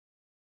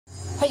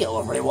Hey, hello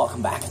everybody,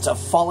 welcome back to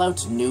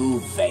Fallout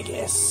New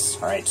Vegas.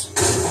 Alright.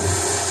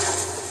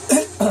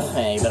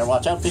 Hey, you better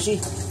watch out, fishy.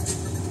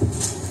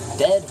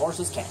 Dead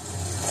horses camp.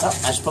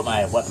 Oh, I should put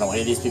my weapon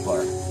away. These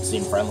people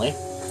seem friendly.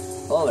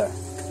 Hello there.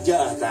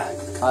 Yeah, tag.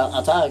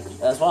 I'll tag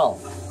as well.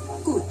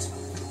 Good.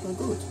 Oh,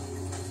 good.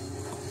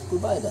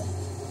 Goodbye then.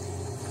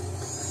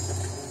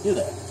 You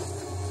there.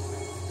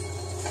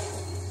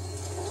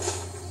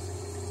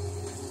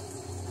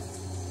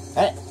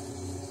 Hey.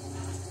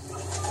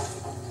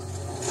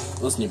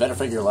 Listen, you better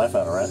figure your life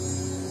out, alright?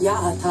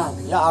 Yeah, tag.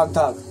 Yeah,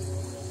 tag.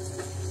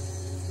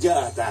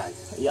 Yeah, tag.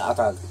 Yeah,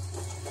 tag.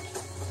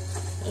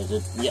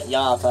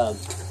 Yeah, tag.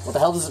 What the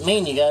hell does it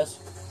mean, you guys?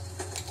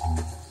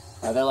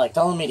 Are they, like,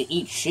 telling me to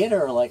eat shit,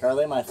 or, like, are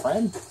they my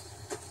friend?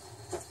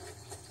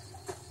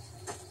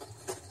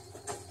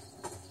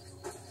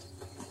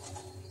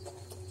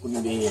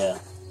 Wouldn't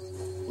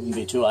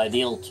be too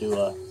ideal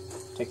to,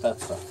 take that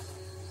stuff.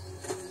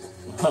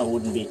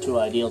 Wouldn't be too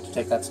ideal to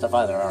take that stuff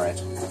either,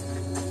 alright.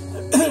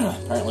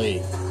 Apparently,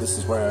 this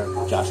is where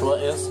Joshua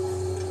is.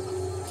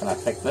 Can I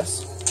pick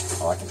this?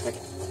 Oh, I can pick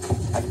it.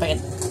 I can pick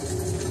it.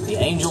 The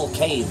Angel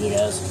Cave, you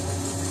guys.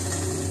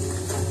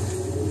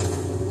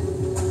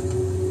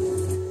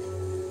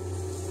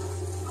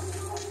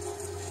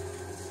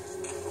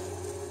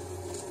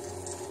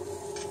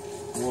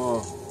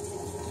 Whoa.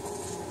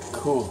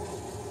 Cool.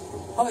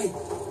 Hoi.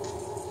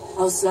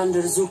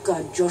 Auslander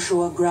Zuka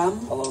Joshua Graham.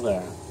 Hello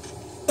there.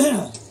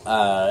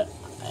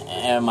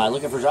 Am I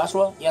looking for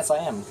Joshua? Yes, I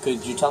am.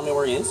 Could you tell me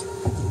where he is?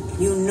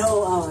 You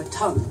know our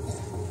tongue.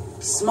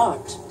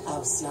 Smart,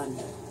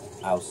 Auslander.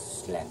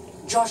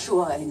 Auslander.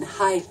 Joshua in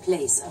high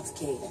place of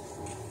cave.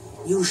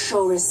 You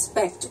show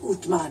respect,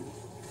 Utman.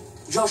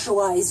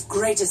 Joshua is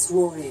greatest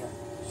warrior.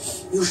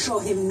 You show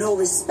him no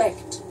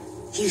respect.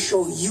 He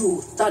show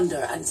you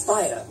thunder and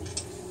fire.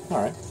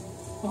 Alright.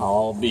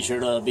 I'll be sure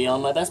to be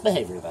on my best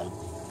behavior then.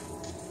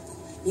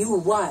 You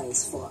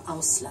wise for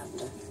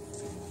Auslander.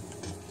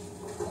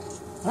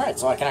 Alright,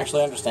 so I can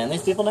actually understand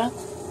these people now?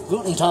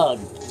 Guten Tag.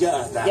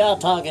 Yeah, tag. Ja,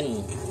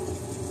 Tagen.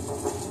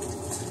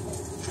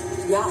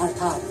 Ya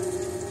Tag.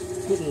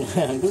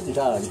 Guten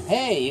Tag.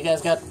 Hey, you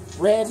guys got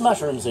red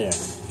mushrooms here.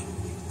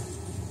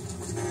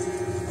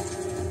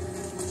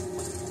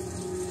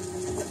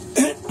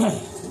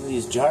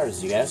 These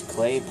jars, you guys.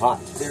 Clay pot.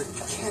 There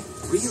can't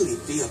really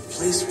be a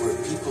place where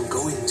people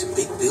go into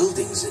big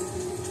buildings and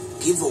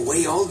give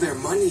away all their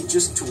money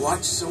just to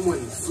watch someone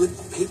flip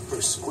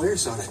paper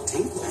squares on a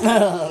table.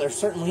 There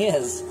certainly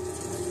is.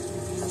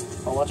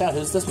 Oh, watch out.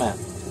 Who's this man?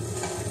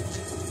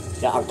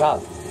 Ja,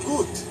 Tag.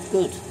 Good.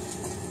 Good.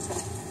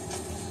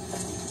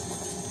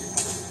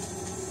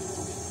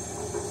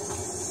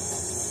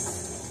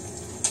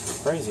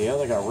 Crazy, oh,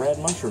 they got red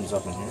mushrooms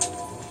up in here.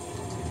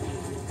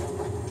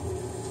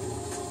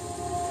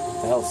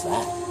 What the hell's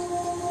that?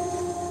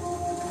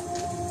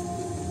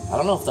 I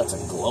don't know if that's a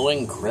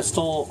glowing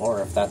crystal or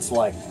if that's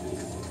like a...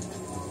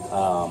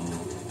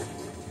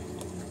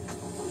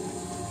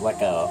 What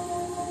the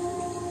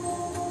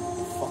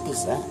fuck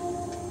is that?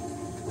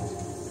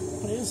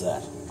 What is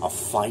that? A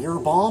fire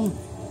bomb?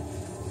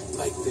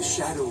 Like the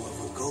shadow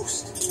of a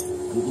ghost.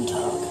 Guten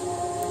Tag.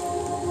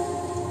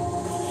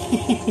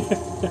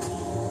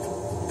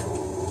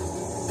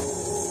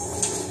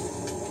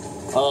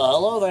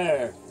 Hello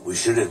there. We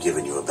should have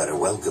given you a better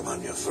welcome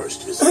on your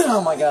first visit.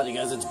 Oh my god, you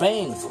guys, it's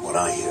Bane. From what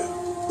I hear,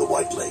 the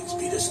Whitelegs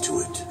beat us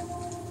to it.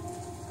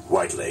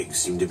 Whitelegs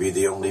seem to be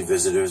the only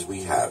visitors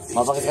we have these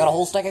Motherfucker's days. got a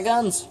whole stack of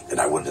guns. And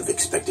I wouldn't have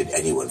expected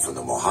anyone from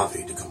the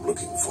Mojave to come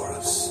looking for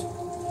us.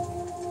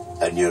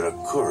 And you're a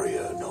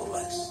courier, no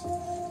less.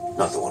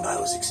 Not the one I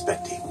was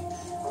expecting,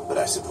 but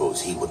I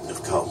suppose he wouldn't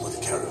have come with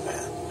a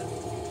caravan.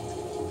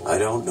 I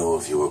don't know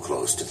if you were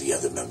close to the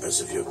other members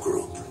of your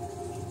group,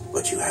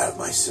 but you have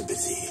my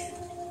sympathy.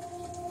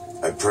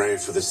 I pray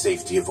for the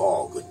safety of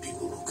all good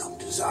people who come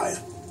to Zion,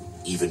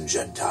 even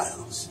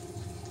Gentiles.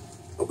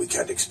 But we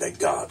can't expect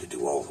God to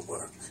do all the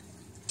work.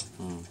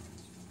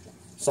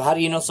 So how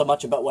do you know so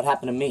much about what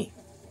happened to me?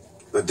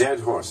 The dead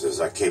horses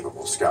are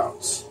capable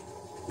scouts.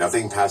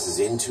 Nothing passes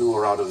into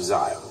or out of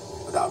Zion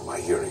without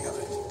my hearing of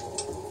it.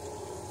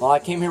 Well, I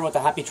came here with the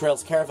Happy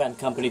Trails Caravan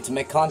Company to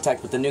make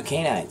contact with the new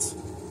Canaanites.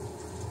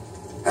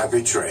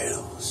 Happy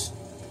Trails.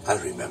 I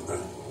remember.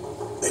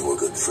 They were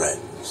good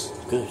friends.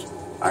 Good.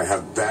 I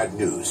have bad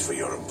news for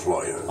your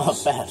employers. Oh,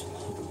 bad.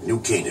 New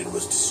Canaan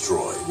was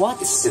destroyed.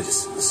 What? Its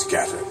citizens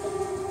scattered.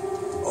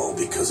 All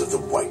because of the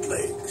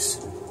Whitelegs.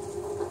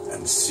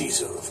 And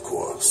Caesar, of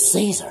course.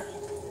 Caesar?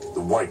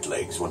 The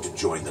Whitelegs want to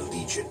join the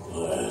Legion.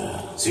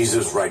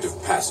 Caesar's rite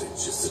of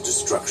passage is the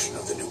destruction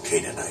of the New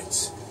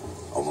Canaanites.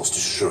 Almost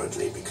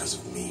assuredly because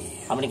of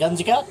me. How many guns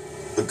you got?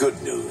 The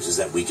good news is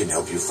that we can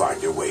help you find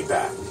your way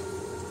back.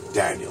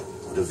 Daniel,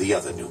 one of the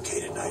other New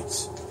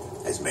Canaanites,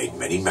 has made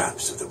many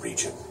maps of the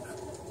region.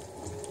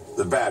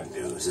 The bad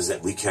news is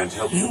that we can't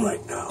help you right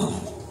now.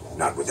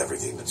 Not with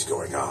everything that's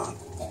going on.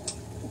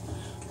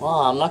 Well,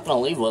 I'm not going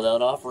to leave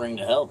without offering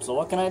to help, so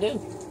what can I do?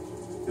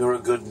 You're a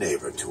good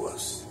neighbor to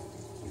us.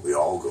 We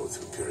all go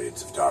through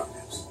periods of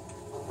darkness.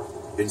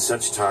 In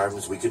such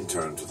times, we can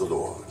turn to the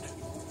Lord.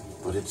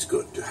 But it's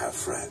good to have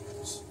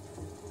friends.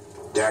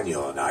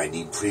 Daniel and I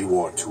need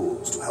pre-war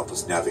tools to help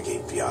us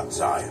navigate beyond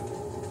Zion.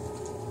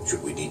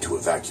 Should we need to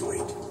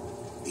evacuate,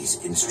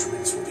 these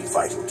instruments will be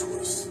vital to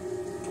us.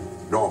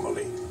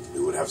 Normally,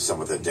 we would have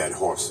some of the dead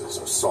horses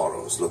or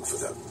sorrows look for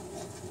them.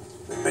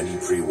 But many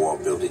pre-war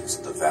buildings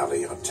in the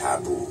valley are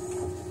taboo.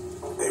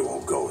 They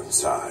won't go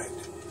inside.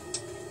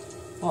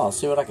 Well, I'll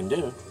see what I can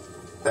do.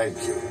 Thank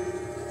you.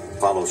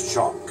 Follows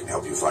Chalk can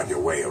help you find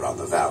your way around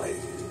the valley.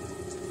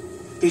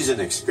 He's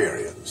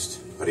inexperienced,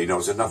 but he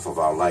knows enough of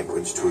our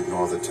language to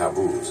ignore the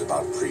taboos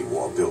about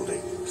pre-war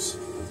buildings.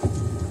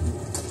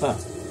 Huh.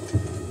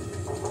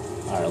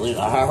 Are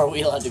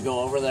we allowed to go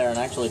over there and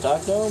actually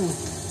talk to him?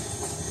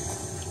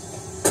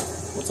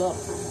 What's up?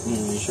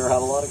 You sure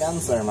have a lot of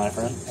guns there, my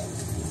friend.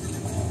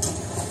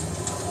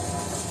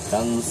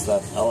 Guns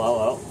that...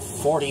 Oh.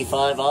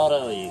 45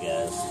 auto, you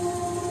guys.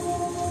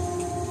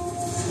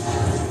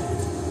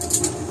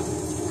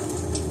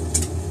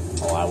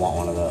 Oh, I want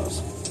one of those.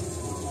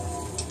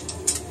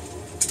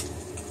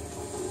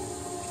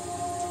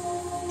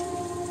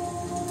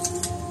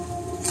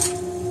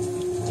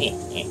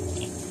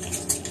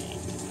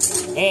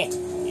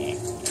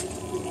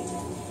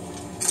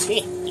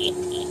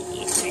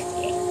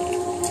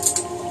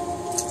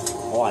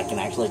 Oh, I can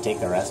actually take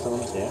the rest of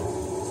them too.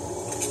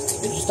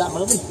 Did you stop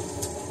moving?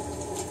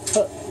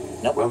 Huh.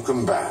 Nope.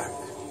 Welcome back.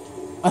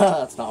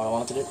 That's not what I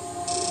wanted to do.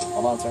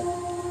 Hold on, sir.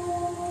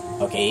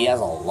 Okay, he has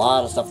a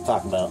lot of stuff to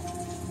talk about.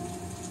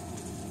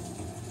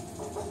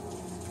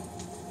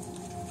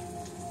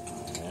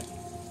 Alright.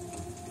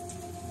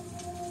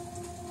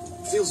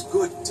 Feels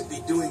good to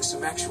be doing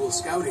some actual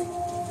scouting,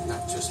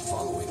 not just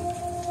following.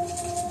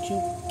 Would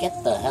you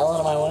get the hell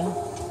out of my way?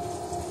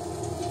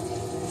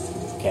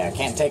 Okay, I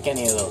can't take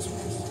any of those ones.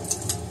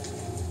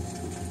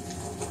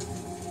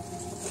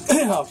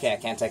 Okay, I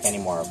can't take any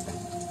more of them.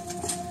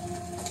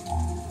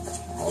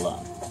 Hold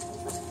on.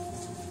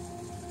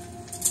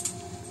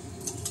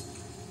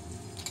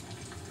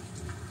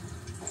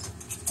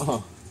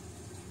 Oh.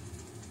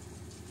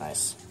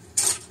 Nice.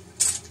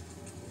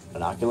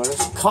 Binoculars.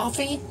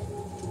 Coffee?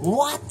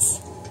 What?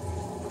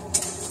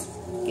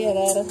 Get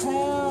out of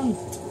town.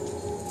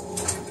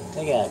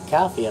 They got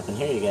coffee up in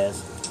here, you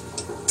guys.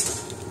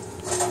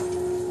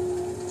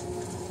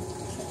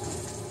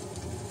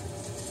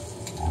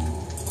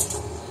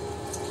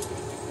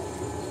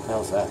 What the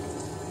hell's that?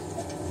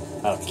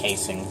 Oh,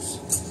 casings.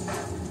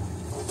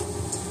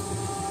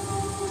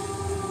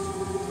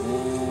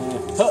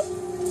 Huh.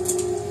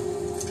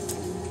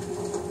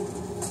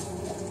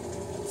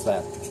 What's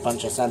that?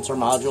 Bunch of sensor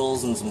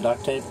modules and some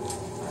duct tape?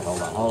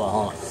 Alright, hold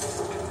on.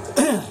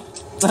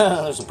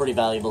 There's some pretty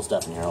valuable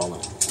stuff in here, hold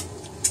on.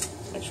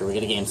 Make sure we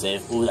get a game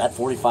save. Ooh, that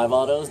 45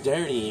 auto's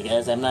dirty, you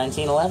guys.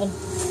 M1911?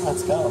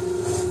 Let's go.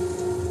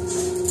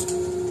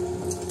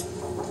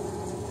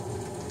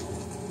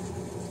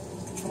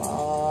 Come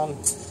on.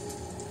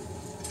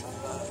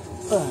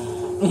 Oh,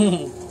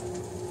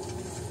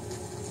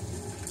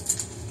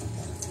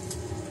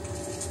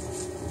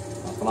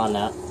 come on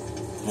now.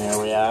 Here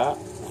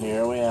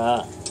we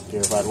are.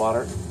 Purified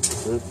water.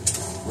 Good.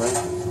 Right.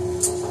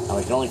 Now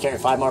we can only carry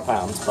 5 more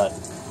pounds, but...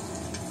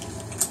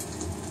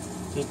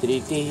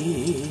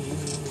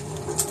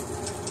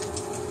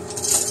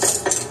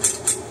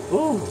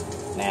 Ooh,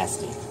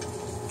 nasty.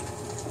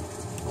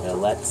 So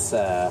let's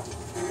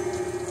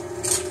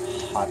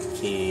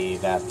hotkey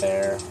that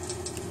there.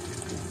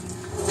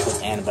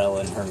 Put Annabelle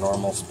in her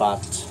normal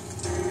spot.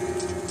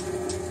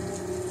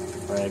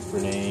 Frag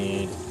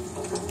grenade.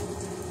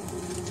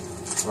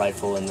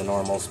 Rifle in the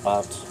normal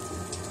spot.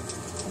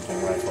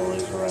 Hunting rifle,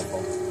 laser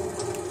rifle.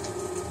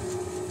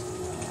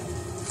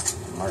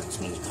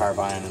 Marksman's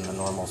carbine in the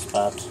normal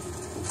spot.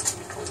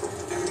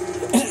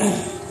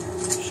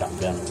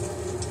 Shotgun.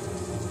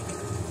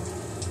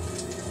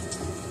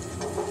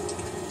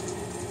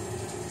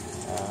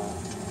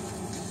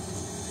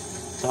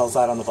 What the hell's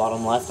that on the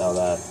bottom left? Oh,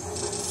 the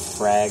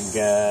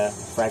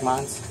frag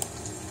mines?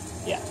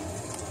 Yeah.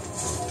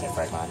 Okay,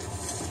 frag mine.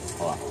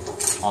 Hold on. I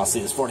want to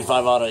see this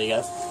 45 auto, you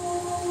guys.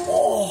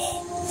 Oh!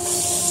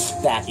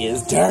 That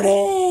is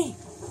dirty!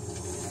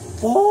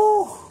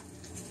 Oh!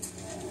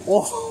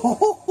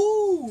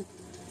 Oh!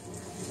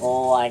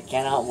 Oh, I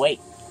cannot wait.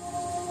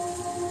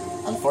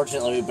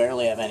 Unfortunately, we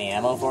barely have any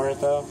ammo for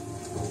it, though.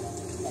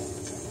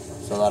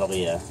 So that'll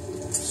be a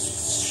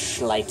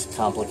slight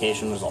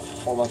complication. There's a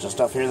whole bunch of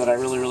stuff here that I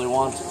really, really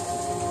want.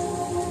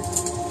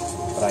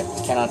 But I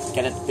cannot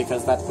get it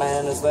because that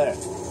man is there.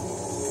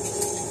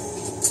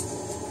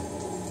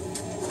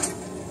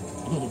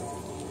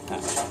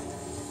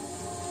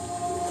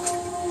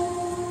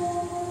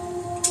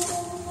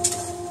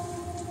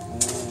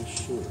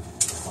 Sure.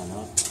 Why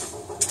not?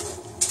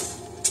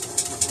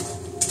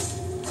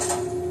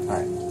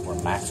 Alright, we're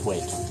max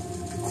weight.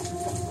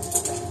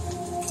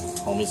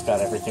 Homie's got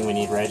everything we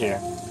need right here.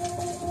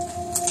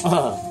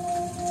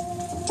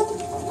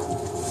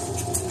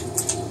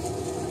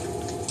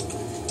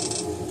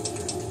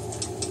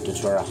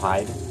 Datura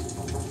hide.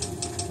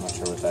 I'm not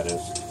sure what that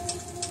is.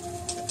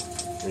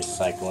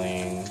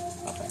 Recycling.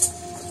 Okay.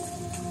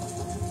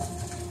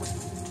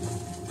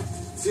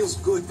 Feels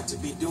good to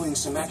be doing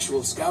some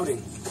actual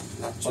scouting,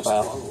 not just What the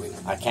hell? following.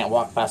 I can't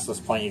walk past this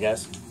point, you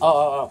guys.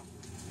 Oh.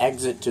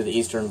 Exit to the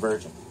Eastern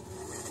Virgin.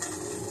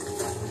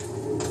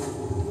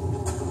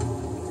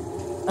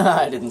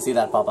 I didn't see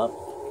that pop up.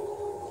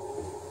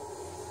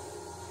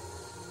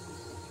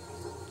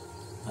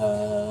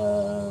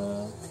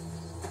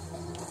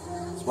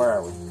 So where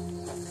are we?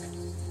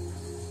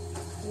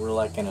 We're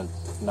like in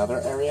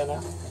another area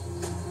now?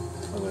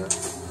 Or there?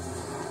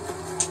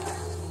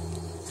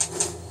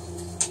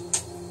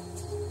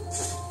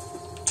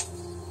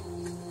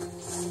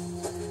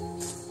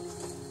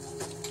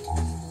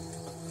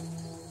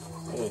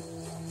 Hey.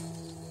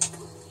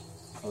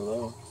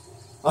 Hello.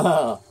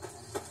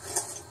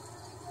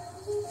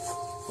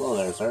 Hello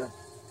there, sir.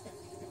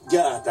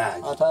 Yeah,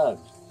 that. Hot dog.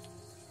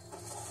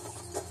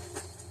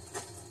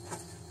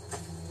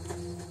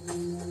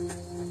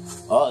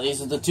 Oh,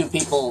 these are the two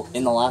people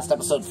in the last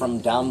episode from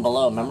down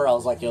below. Remember, I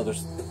was like, yo,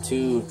 there's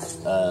two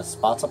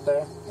spots up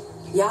there?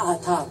 Ya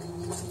Tag.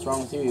 What's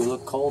wrong with you? You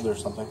look cold or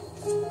something.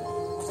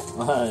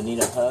 Need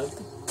a hug?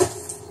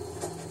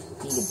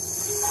 Need a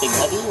big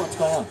huggy? What's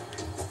going on?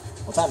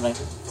 What's happening?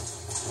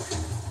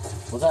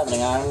 What's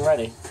happening? I'm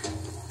ready.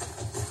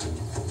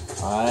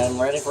 I'm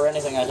ready for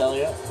anything, I tell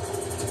you.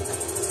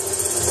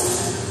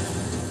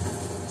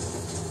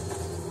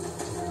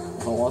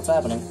 Well, what's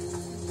happening?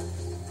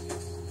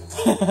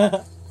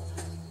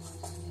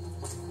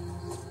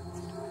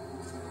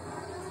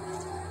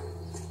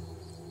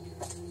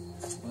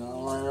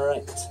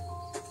 Alright.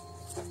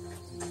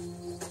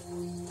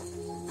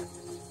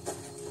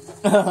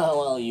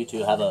 Well, you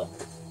two have a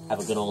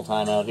good old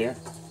time out here.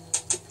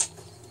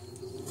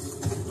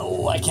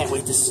 Oh, I can't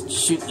wait to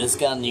shoot this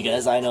gun, you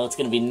guys. I know it's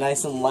gonna be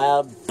nice and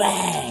loud.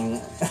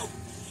 Bang!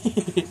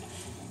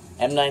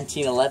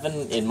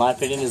 M1911, in my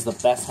opinion, is the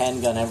best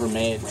handgun ever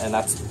made, and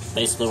that's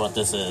basically what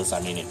this is. I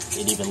mean,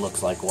 it even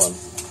looks like one.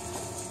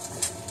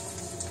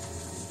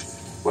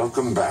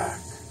 Welcome back.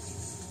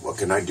 What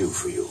can I do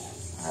for you?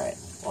 Alright,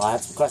 well, I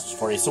have some questions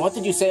for you. So what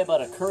did you say about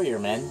a courier,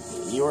 man?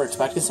 You were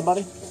expecting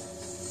somebody?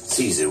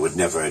 Caesar would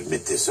never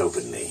admit this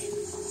openly,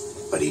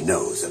 but he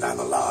knows that I'm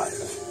alive.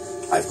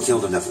 I've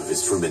killed enough of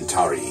his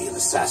Frumentarii and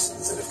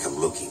assassins that have come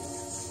looking.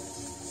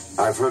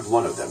 I've heard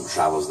one of them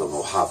travels the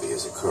Mojave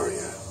as a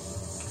courier.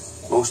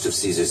 Most of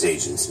Caesar's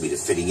agents meet a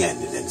fitting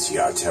end in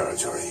NCR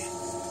territory,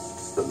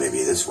 but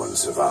maybe this one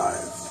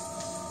survived.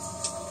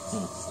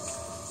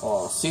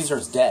 Well,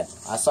 Caesar's dead.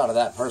 I saw to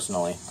that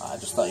personally. I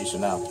just thought you should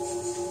know.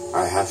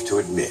 I have to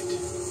admit,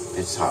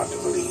 it's hard to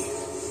believe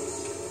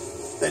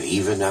that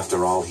even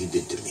after all he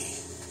did to me,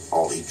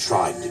 all he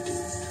tried to do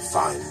to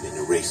find and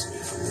erase me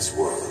from this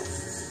world,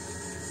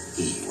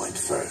 he went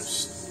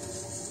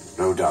first.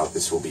 No doubt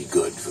this will be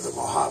good for the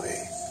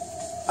Mojave.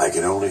 I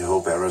can only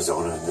hope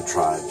Arizona and the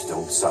tribes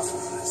don't suffer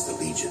as the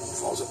Legion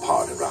falls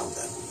apart around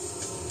them.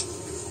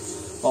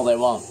 Well, they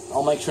won't.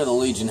 I'll make sure the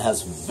Legion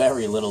has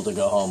very little to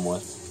go home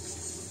with.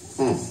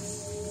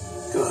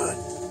 Good.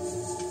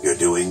 You're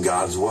doing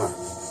God's work,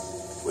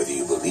 whether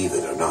you believe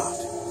it or not.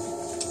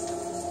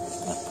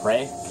 I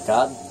pray?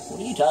 God? What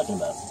are you talking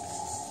about?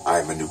 I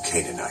am a New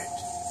Canaanite.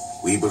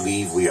 We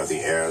believe we are the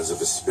heirs of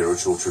a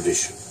spiritual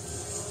tradition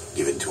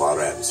given to our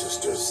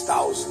ancestors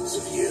thousands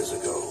of years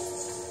ago.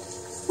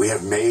 We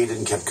have made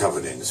and kept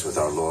covenants with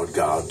our Lord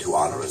God to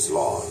honor his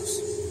laws.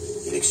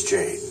 In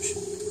exchange,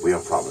 we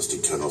are promised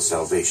eternal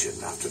salvation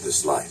after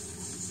this life.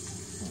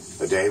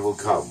 A day will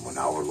come when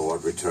our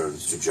Lord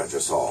returns to judge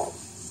us all.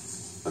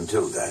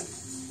 Until then,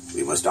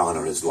 we must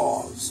honor his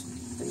laws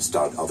and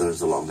start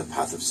others along the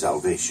path of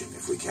salvation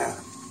if we can.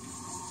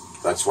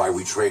 That's why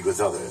we trade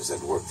with others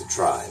and work the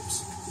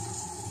tribes.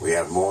 We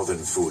have more than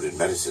food and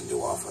medicine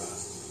to offer.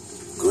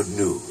 Good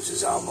news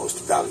is our most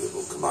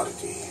valuable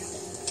commodity.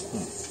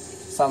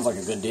 Sounds like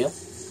a good deal.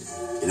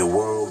 In a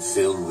world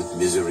filled with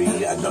misery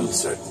and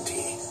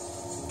uncertainty,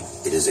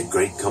 it is a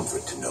great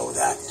comfort to know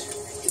that,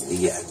 in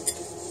the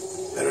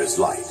end, there is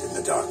light in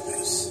the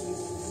darkness.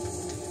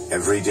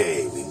 Every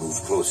day we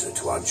move closer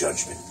to our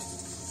judgment.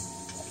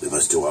 We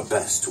must do our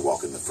best to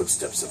walk in the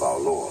footsteps of our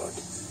Lord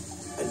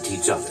and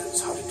teach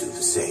others how to do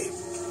the same.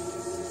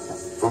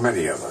 For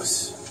many of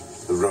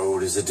us, the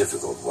road is a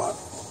difficult one,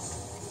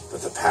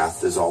 but the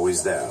path is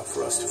always there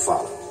for us to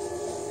follow,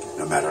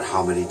 no matter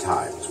how many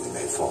times we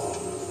may fall.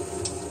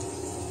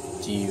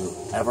 Do you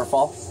ever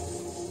fall?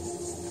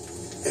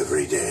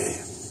 Every day.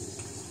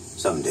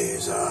 Some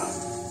days are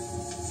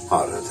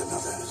harder than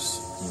others.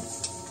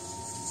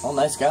 Well,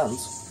 nice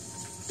guns.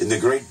 In the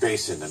Great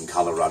Basin and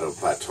Colorado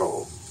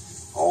Plateau,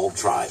 all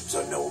tribes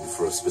are known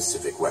for a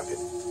specific weapon.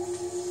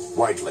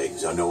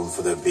 Whitelegs are known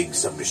for their big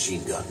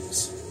submachine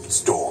guns,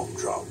 storm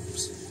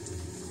drums.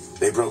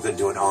 They broke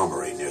into an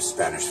armory near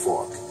Spanish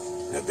Fork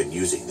and have been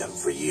using them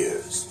for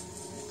years.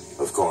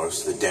 Of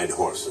course, the Dead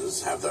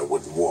Horses have their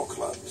wooden war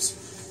clubs,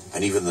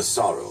 and even the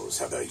Sorrows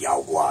have their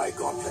Yao Guai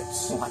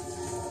gauntlets. What?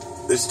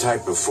 This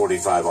type of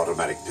 .45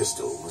 automatic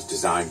pistol was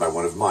designed by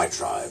one of my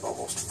tribe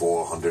almost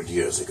 400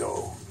 years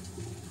ago.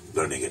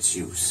 Learning its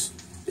use,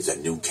 is a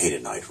new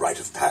Canaanite rite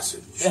of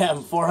passage.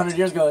 Damn, 400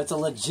 years ago, it's a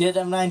legit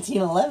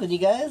M1911, you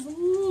guys.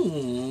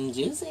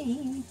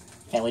 Juicy.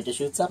 Can't wait to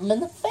shoot something in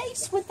the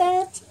face with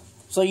that.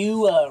 So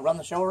you run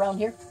the show around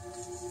here?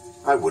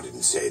 I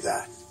wouldn't say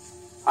that.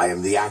 I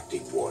am the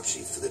acting war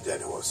chief for the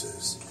Dead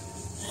Horses.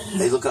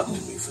 They look up to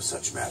me for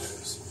such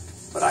matters,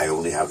 but I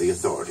only have the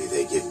authority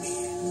they give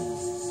me.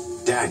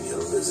 Daniel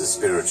is the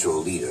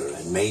spiritual leader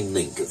and main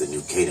link of the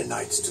new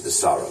Canaanites to the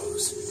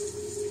Sorrows.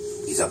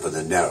 He's up in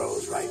the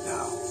Narrows right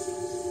now.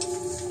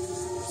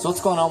 So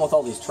what's going on with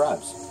all these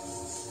tribes?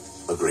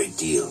 A great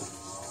deal.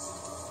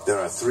 There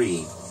are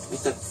 3,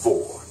 make that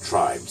 4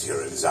 tribes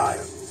here in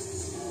Zion.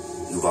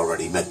 You've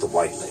already met the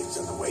Whitelegs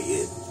on the way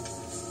in.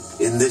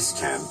 In this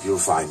camp, you'll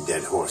find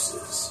Dead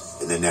Horses.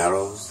 In the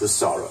Narrows, the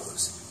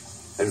Sorrows.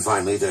 And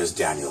finally, there's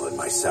Daniel and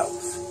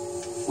myself.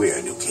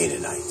 We're new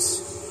Canaanites.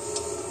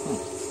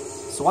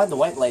 So why'd the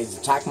Whitelegs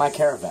attack my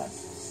caravan?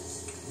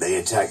 They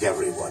attack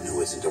everyone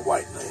who isn't a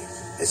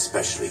Whiteleg,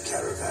 especially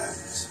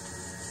caravans.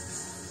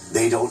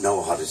 They don't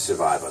know how to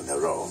survive on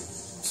their own,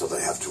 so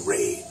they have to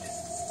raid.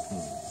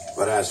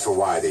 But as for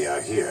why they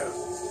are here,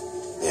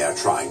 they are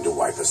trying to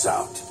wipe us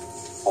out.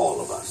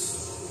 All of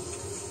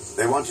us.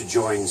 They want to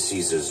join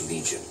Caesar's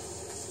legion,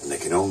 and they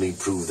can only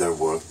prove their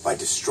worth by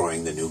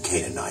destroying the new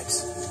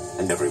Canaanites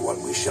and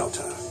everyone we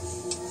shelter.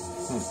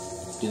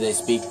 Do they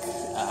speak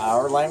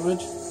our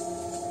language?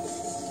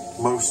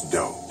 Most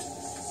don't.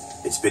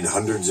 It's been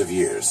hundreds of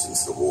years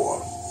since the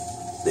war.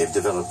 They've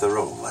developed their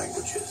own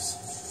languages.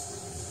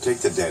 Take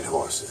the Dead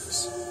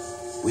Horses.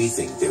 We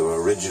think they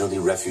were originally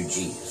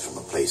refugees from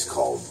a place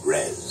called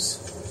Rez,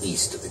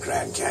 east of the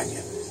Grand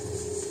Canyon.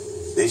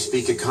 They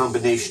speak a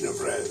combination of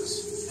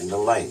Rez and a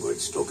language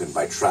spoken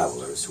by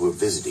travelers who were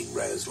visiting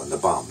Rez when the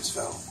bombs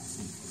fell.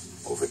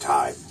 Over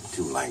time,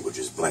 2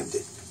 languages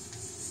blended.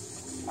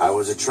 I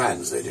was a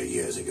translator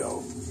years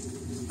ago,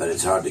 but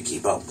it's hard to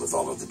keep up with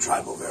all of the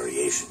tribal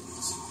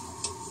variations.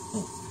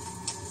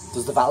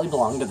 Does the valley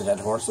belong to the Dead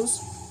Horses?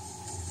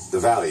 The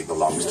valley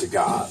belongs to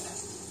God,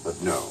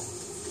 but no.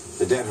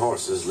 The Dead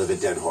Horses live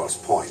at Dead Horse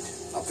Point,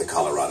 up the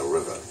Colorado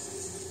River.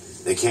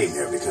 They came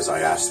here because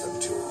I asked them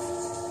to.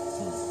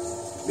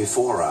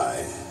 Before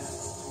I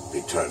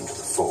returned to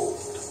the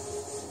fold,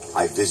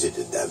 I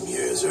visited them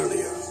years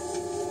earlier.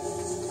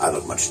 I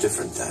looked much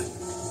different then,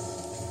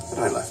 but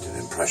I left an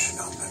impression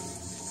on them.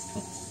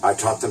 I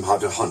taught them how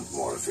to hunt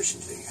more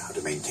efficiently, how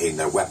to maintain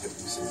their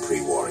weapons and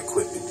pre-war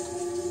equipment.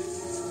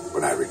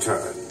 When I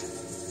returned,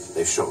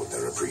 they showed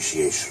their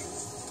appreciation.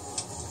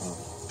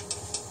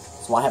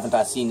 So why haven't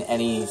I seen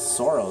any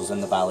Sorrows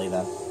in the valley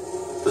then?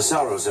 The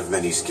Sorrows have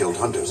many skilled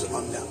hunters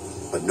among them,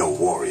 but no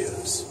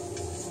warriors.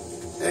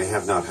 They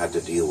have not had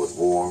to deal with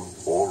war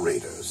or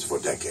raiders for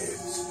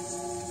decades.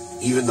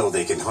 Even though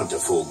they can hunt a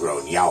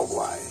full-grown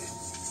Yaoguai,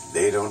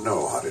 they don't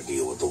know how to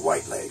deal with the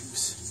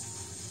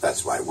Whitelegs.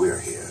 That's why we're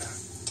here.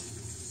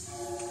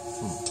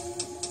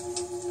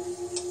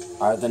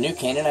 Are the new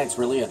Canaanites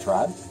really a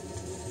tribe?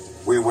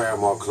 We wear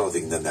more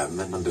clothing than them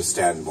and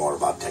understand more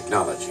about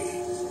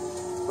technology.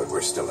 But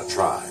we're still a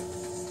tribe,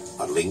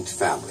 a linked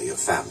family of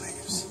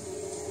families.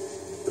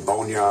 The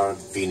Boneyard,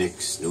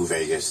 Phoenix, New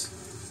Vegas,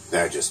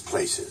 they're just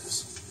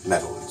places,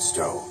 metal and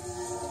stone.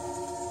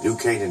 New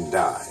Canaan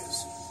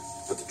dies,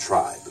 but the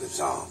tribe lives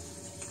on.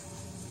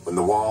 When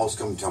the walls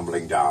come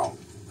tumbling down,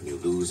 when you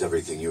lose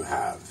everything you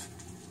have,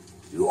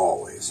 you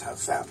always have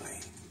family.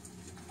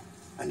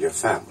 And your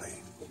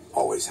family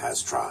always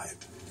has tribe.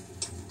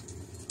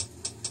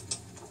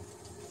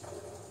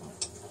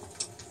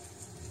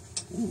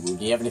 Ooh,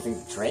 do you have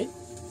anything to trade?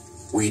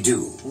 We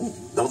do.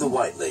 Though the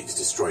Whitelegs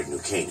destroyed New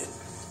Canaan,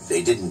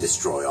 they didn't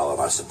destroy all of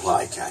our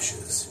supply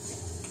caches.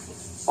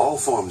 All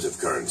forms of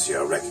currency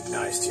are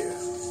recognized here.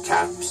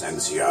 Caps,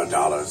 NCR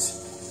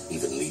dollars,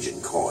 even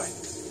Legion coin.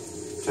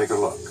 Take a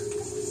look.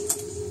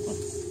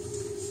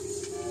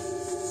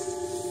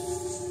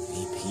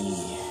 AP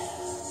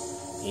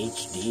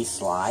HD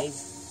slide.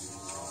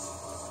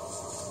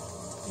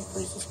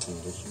 Increases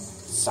condition.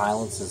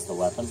 Silences the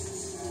weapon.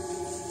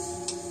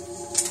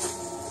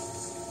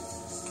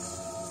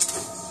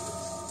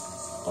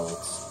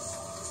 Bullets.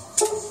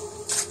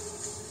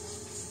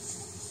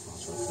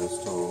 Also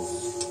pistols.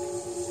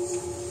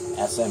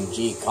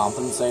 SMG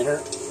compensator.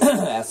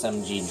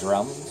 SMG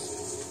drums.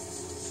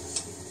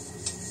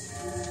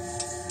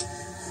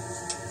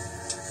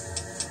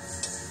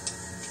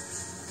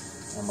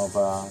 Ammo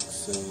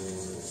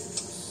boxes.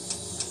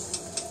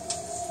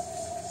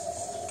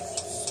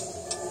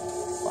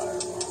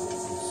 Firearms.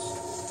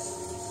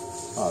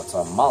 Oh, it's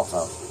a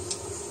Molotov.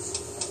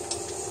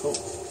 Cool.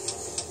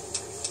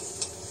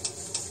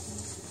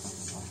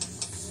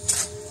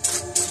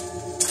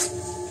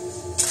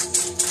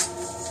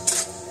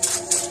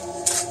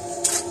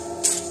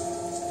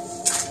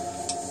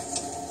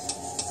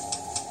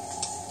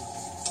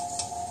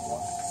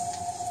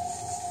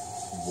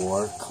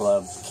 War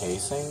Club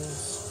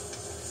casings.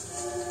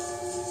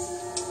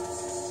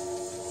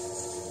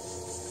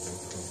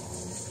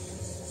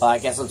 I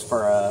guess it's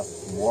for a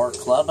war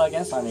club, I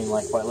guess. I mean,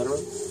 like, quite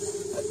literally.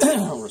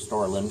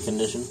 Restore limb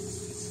condition.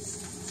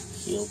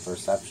 Heal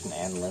perception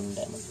and limb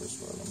damage.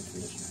 Restore limb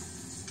condition.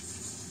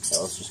 Okay,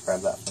 let's just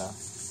grab that for now.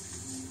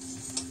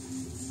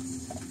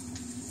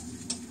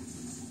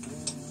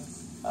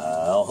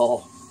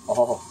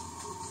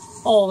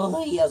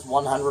 Oh, he has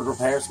 100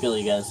 repair skill,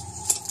 you guys.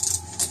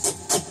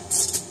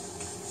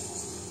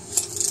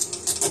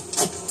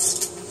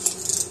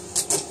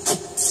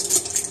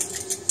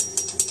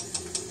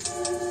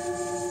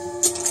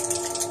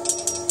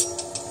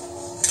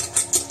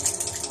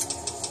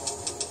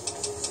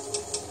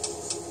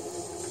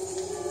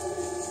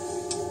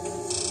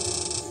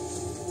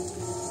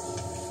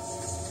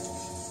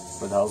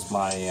 What the hell's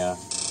my,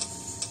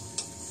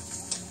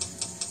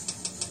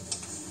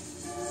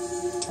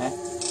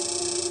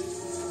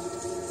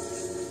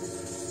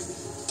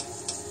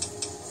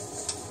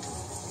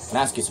 Can I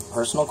ask you some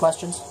personal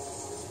questions?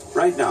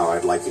 Right now,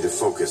 I'd like you to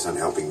focus on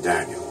helping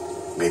Daniel.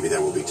 Maybe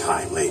there will be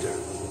time later.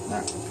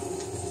 Alright.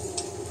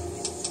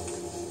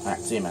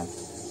 Alright, see you, man.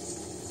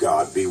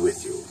 God be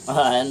with you.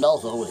 And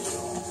also with you.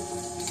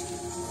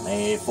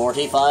 May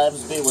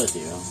 45s be with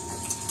you.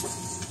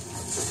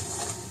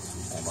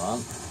 Hold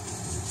on.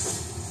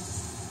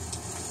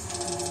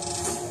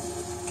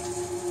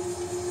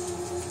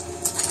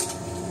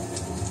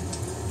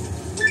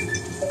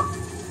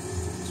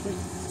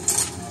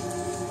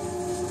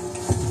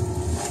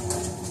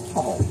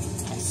 Oh,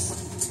 nice.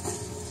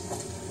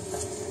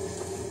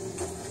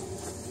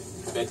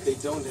 Bet they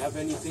don't have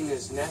anything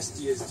as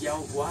nasty as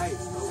Yao Guai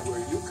out where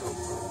you come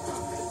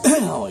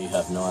from. Oh, you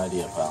have no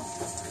idea, pal.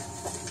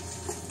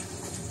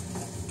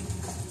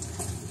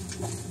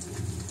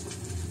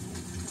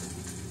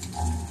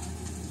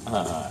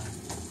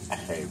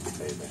 Hey,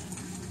 baby.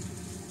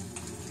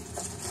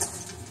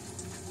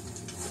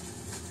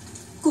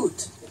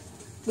 Good.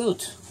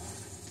 Good.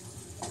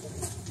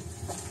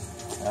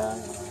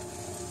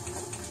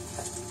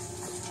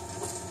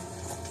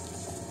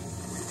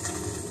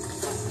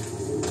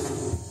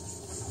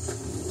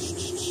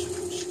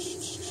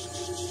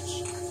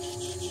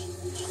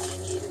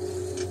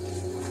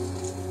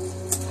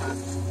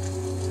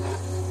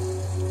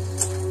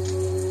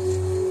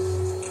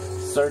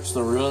 Search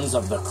the ruins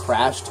of the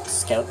crashed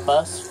scout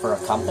bus for a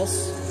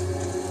compass.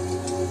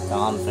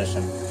 Gone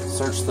fishing.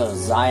 Search the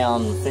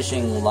Zion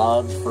Fishing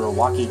Lodge for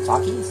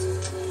walkie-talkies.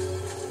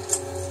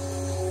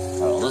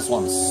 Oh, this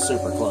one's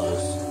super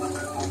close.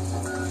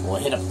 We'll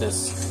hit up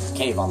this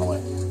cave on the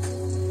way.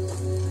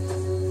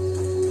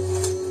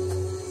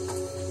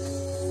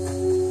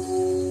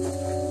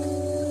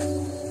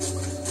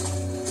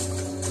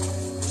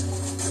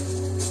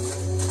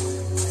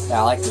 Yeah,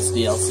 I like this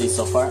DLC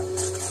so far.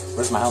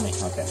 Where's my homie?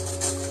 Okay.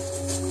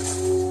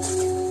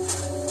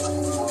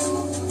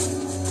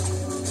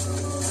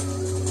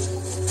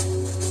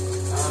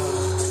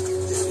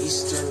 The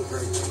Eastern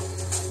Virgin.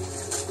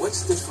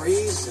 What's the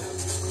phrase?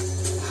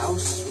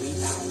 House,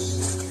 sweet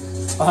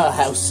house.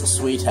 House,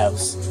 sweet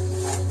house.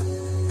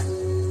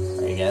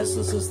 Alright guys,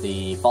 this is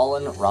the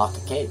Fallen Rock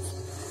Cave.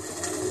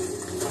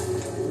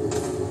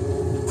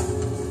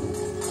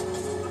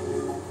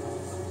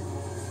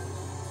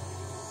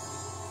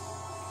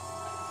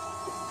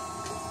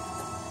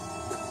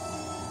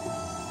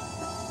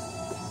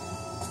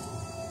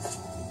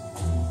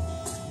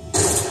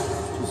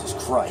 Jesus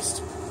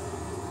Christ.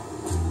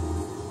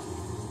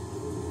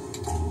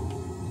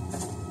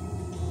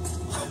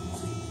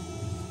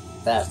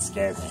 That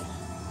scared me.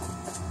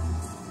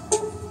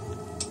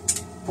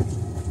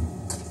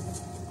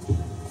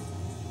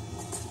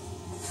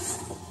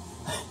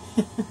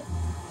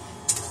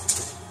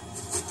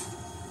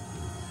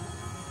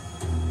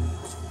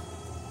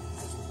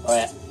 Oh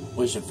yeah,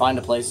 we should find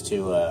a place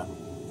to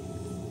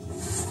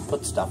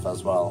put stuff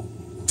as well.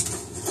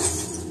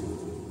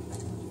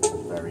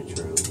 Very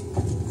true.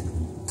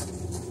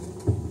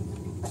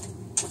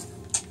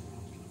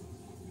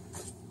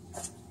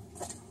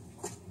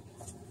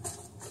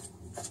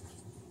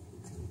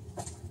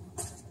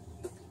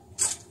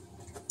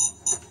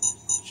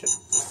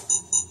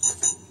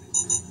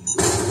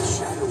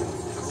 Shadow of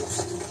the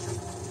ghost.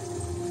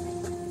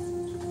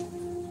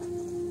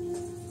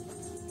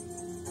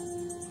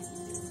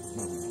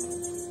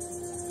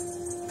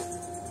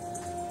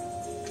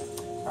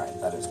 Alright,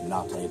 that is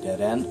not a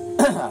dead end.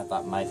 I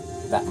thought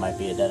that might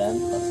be a dead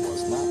end, but it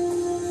was not.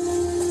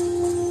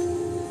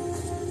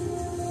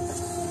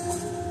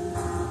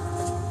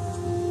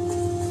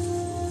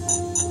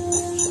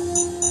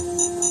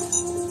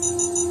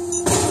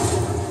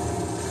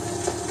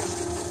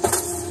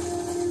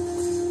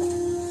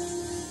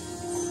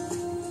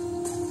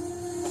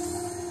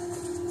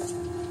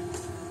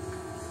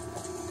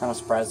 Kind of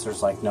surprised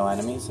there's like no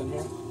enemies in here.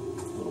 A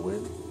little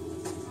weird.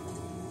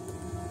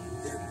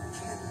 There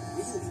can't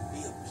really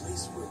be a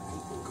place where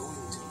people go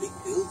into big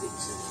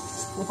buildings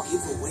and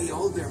give away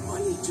all their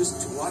money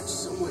just to watch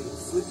someone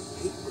flip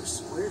paper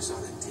squares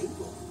on a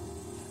table.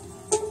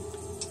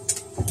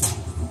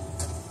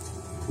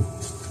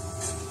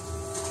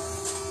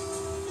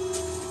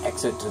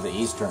 Exit to the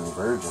Eastern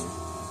Virgin.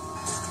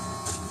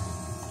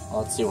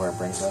 Well, let's see where it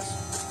brings us.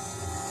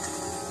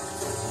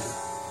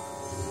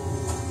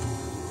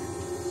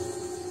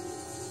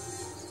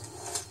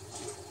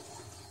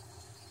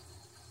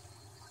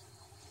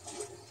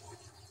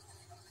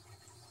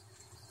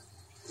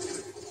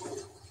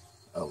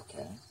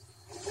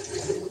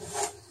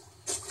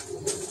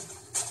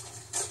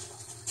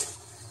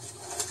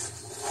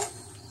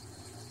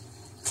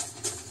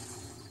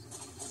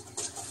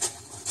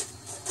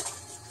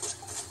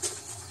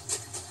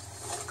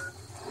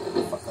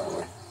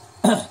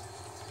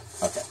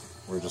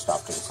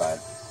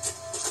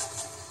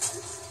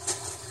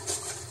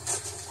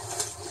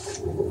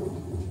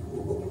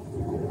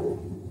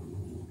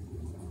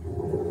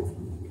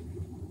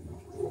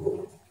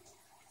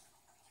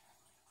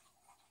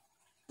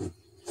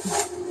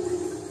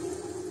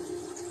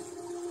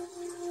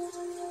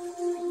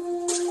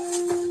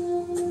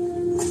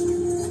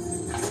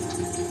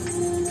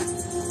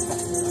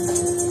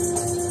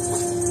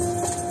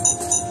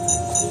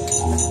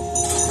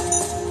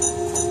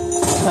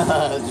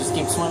 Just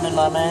keep swimming,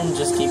 my man.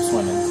 Just keep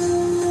swimming.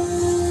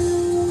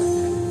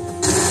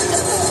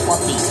 What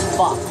the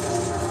fuck?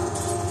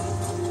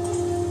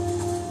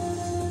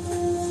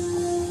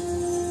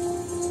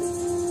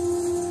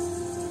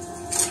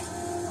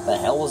 The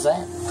hell was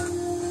that?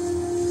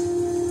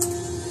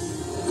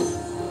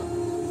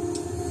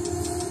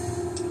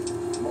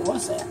 What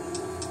was that?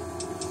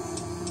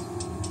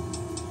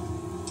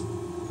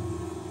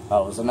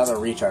 Oh, it was another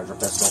recharger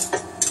pistol.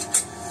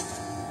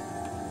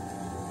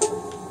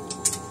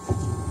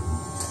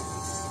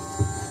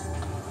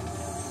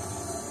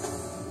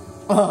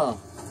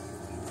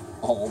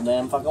 Whole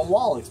damn fucking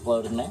wall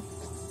exploded, man.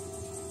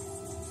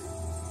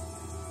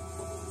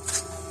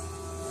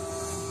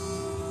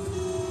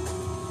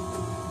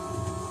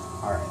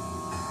 Alright.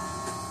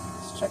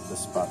 Let's check this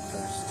spot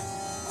first.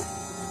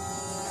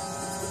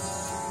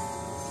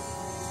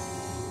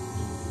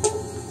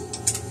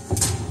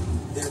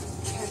 There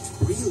can't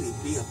really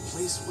be a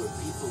place where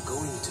people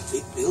go into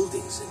big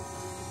buildings and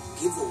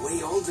give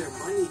away all their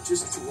money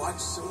just to watch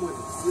someone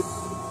flip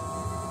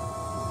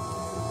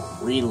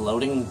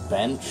Reloading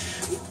bench.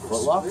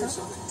 Foot Locker? squares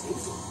on a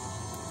table.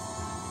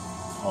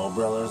 Oh,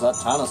 bro, there's a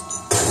ton of...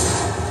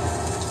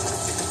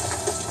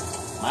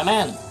 My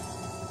man!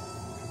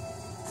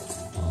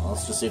 Well,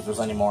 let's just see if there's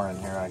any more in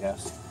here, I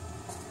guess.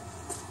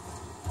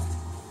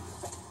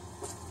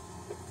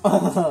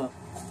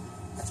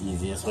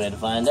 Easiest way to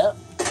find out.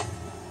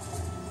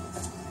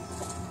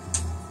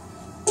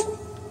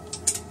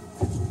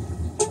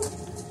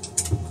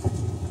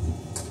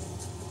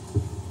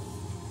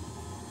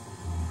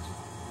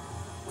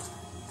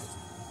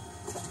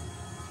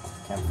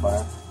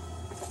 Campfire.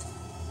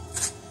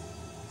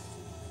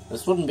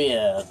 This wouldn't be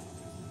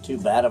too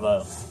bad of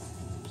a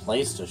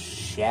place to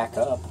shack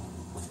up.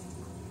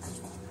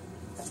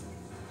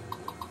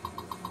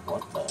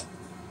 What the?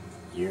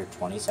 Year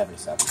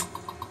 2077.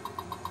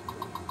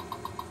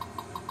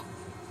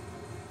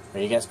 Or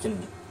you guys can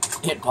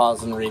hit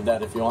pause and read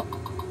that if you want.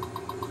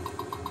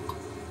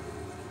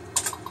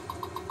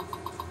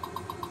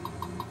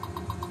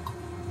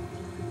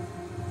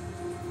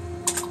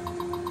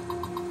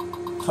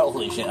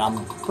 Holy shit,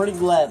 I'm pretty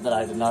glad that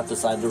I did not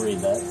decide to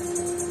read that.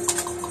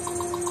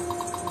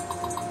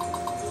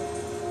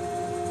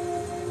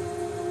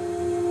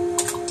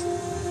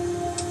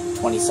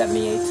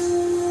 $20.78.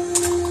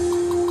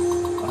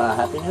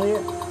 Happy New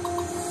Year.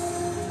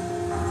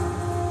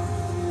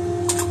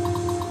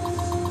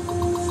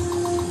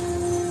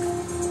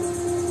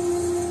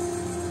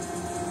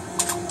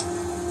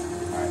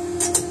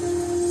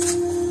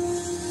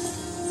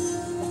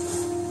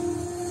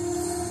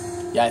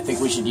 Yeah, I think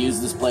we should use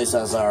this place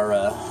as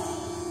our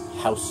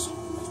house. You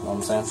know what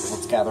I'm saying?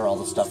 Let's gather all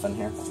the stuff in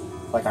here.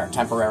 Like our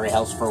temporary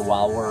house for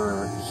while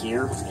we're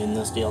here in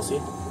this DLC.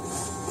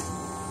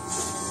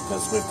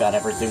 Because we've got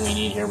everything we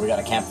need here. We got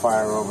a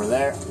campfire over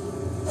there.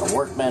 A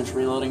workbench,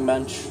 reloading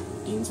bench.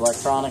 Dean's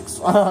Electronics.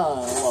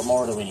 What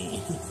more do we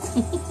need?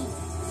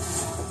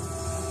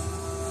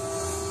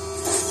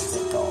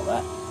 Take all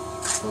that.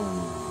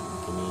 Boom.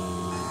 Give me...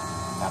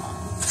 Come on.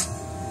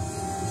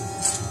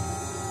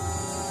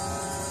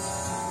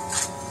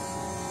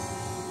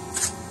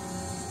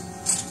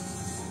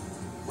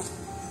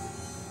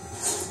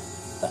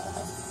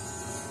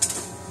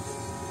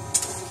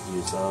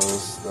 Use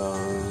those. The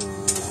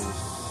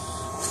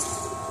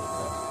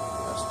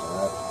rest of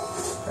that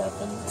crap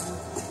in there.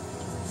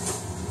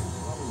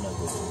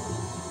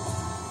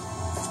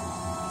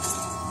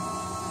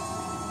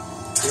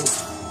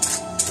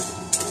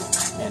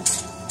 Man.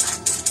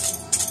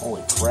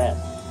 Holy crap.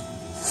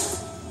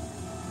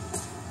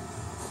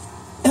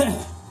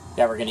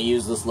 Yeah, we're gonna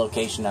use this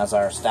location as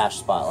our stash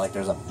spot. Like,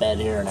 there's a bed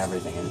here and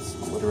everything. It's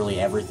literally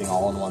everything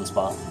all in one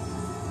spot.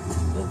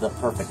 The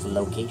perfect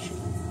location.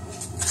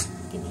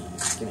 Gimme.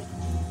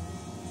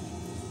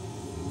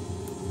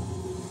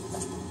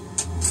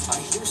 I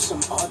hear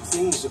some odd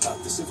things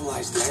about the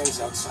civilized lands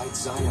outside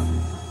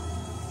Zion.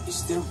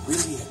 Is there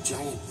really a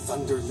giant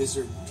thunder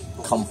lizard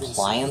people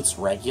Compliance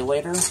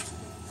regulator?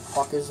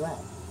 Fuck is that?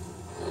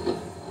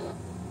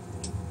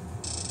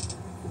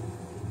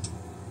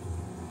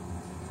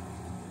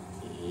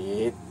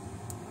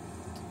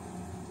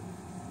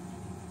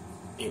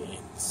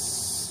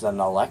 It's an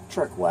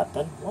electric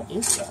weapon. What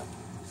is that?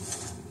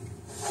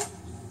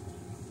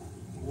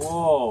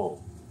 Whoa.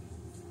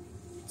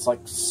 It's like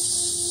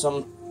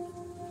some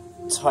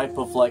type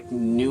of like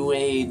new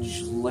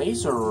age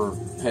laser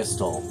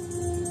pistol.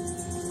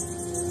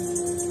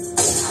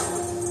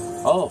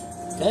 Oh,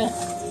 okay.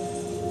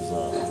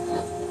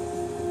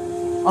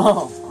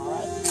 Oh,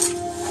 alright.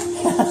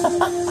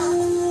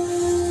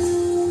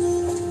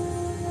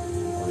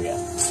 What do we got?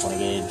 20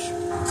 gauge,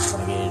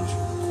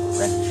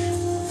 wrench.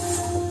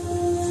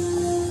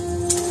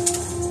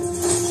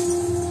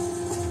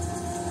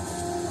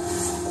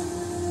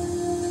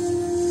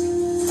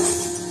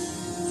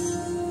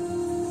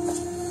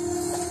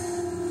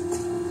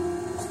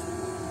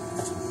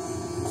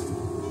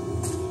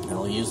 And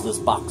we'll use this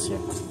box here.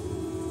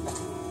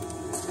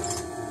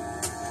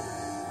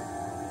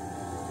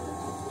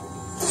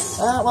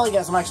 Well, you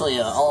guys,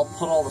 I'll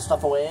put all the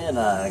stuff away and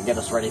get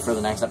us ready for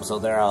the next episode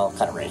there. I'll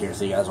cut it right here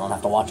so you guys won't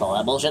have to watch all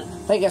that bullshit.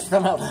 Thank you guys for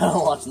coming out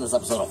and watching this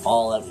episode of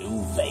Fallout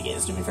New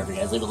Vegas. Do me a favor,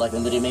 guys, leave a like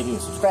on the video, maybe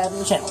subscribe to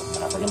the channel.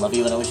 And I freaking love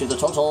you, and I wish you the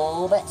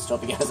total best.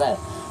 Hope you guys have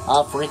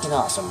a freaking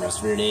awesome rest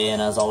of your day,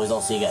 and as always,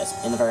 I'll see you guys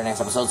in the very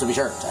next episode, so be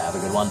sure to have a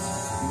good one.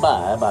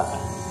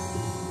 Bye-bye.